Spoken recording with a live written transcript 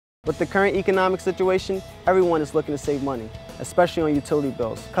With the current economic situation, everyone is looking to save money, especially on utility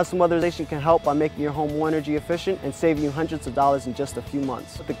bills. Custom weatherization can help by making your home more energy efficient and saving you hundreds of dollars in just a few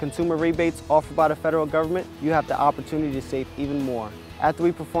months. With the consumer rebates offered by the federal government, you have the opportunity to save even more. After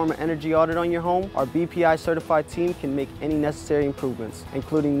we perform an energy audit on your home, our BPI certified team can make any necessary improvements,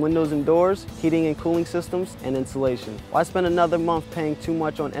 including windows and doors, heating and cooling systems, and insulation. Why spend another month paying too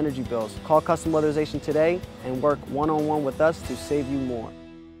much on energy bills? Call Custom Weatherization today and work one-on-one with us to save you more.